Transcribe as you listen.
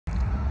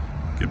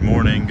Good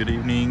morning, good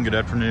evening, good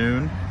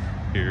afternoon.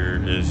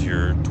 Here is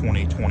your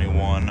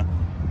 2021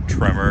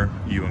 Tremor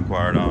you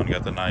inquired on.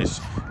 Got the nice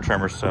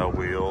Tremor style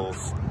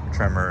wheels,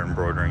 Tremor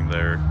embroidering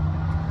there,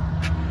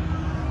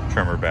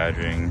 Tremor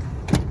badging,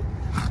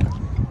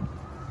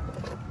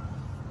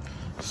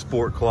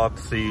 sport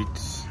cloth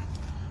seats.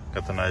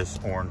 Got the nice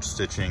orange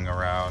stitching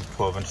around,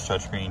 12-inch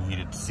touchscreen,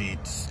 heated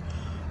seats,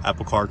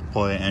 Apple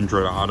CarPlay,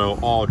 Android Auto,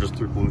 all just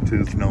through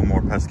Bluetooth, no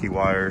more pesky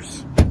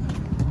wires.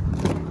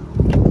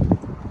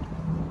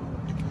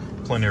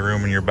 Plenty of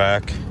room in your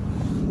back.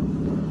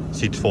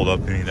 Seats fold up,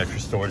 you need extra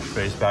storage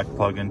space, back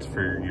plugins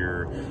for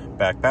your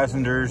back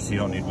passengers. You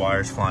don't need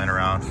wires flying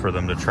around for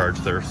them to charge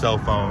their cell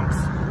phones.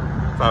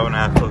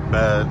 5.5-foot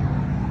bed.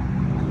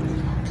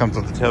 Comes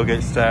with the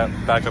tailgate strap,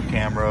 backup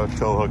camera,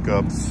 tow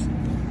hookups,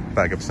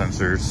 backup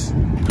sensors.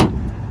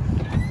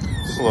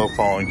 Slow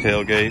falling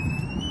tailgate.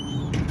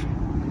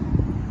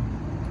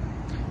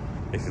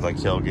 If you like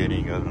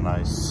tailgating, you got a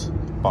nice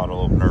bottle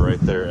opener right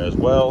there as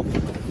well.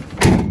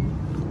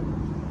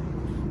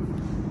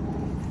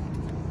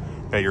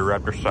 Got your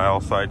Raptor style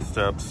side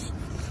steps.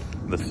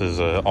 This is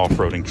an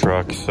off-roading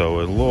truck, so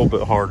a little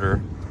bit harder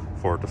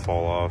for it to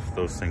fall off.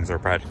 Those things are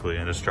practically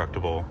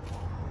indestructible.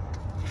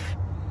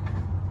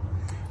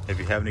 If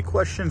you have any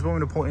questions,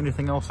 want me to point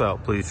anything else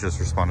out, please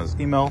just respond as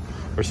email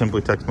or simply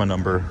text my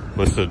number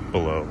listed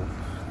below.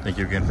 Thank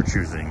you again for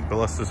choosing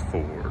Balestis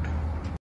Ford.